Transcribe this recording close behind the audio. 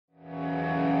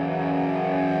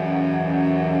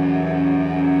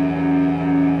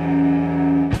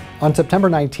On September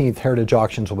 19th, Heritage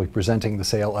Auctions will be presenting the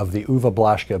sale of the Uwe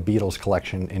Blaschke Beatles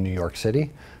Collection in New York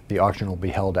City. The auction will be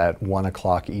held at 1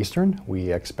 o'clock Eastern.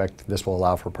 We expect this will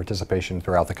allow for participation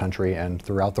throughout the country and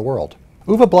throughout the world.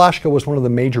 Uwe Blaschke was one of the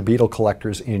major Beatle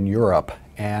collectors in Europe,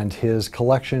 and his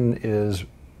collection is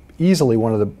easily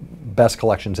one of the best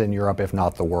collections in Europe, if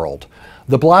not the world.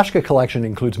 The Blaschke collection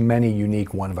includes many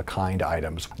unique one-of-a-kind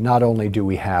items. Not only do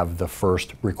we have the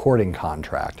first recording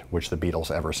contract, which the Beatles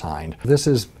ever signed, this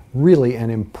is really an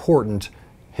important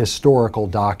historical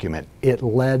document. It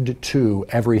led to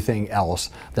everything else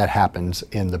that happens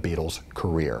in the Beatles'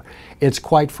 career. It's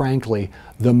quite frankly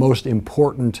the most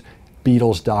important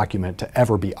Beatles document to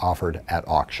ever be offered at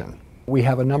auction. We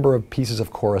have a number of pieces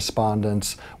of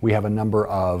correspondence. We have a number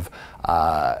of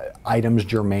items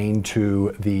germane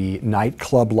to the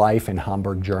nightclub life in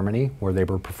Hamburg, Germany, where they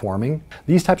were performing.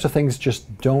 These types of things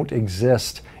just don't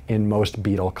exist in most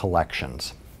Beatle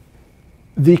collections.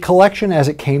 The collection as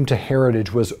it came to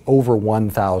Heritage was over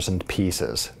 1,000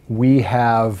 pieces. We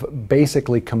have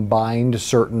basically combined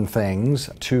certain things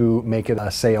to make it a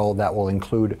sale that will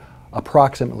include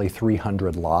approximately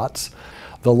 300 lots.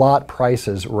 The lot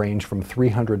prices range from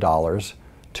 $300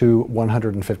 to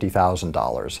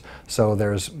 $150,000. So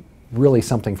there's really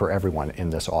something for everyone in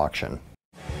this auction.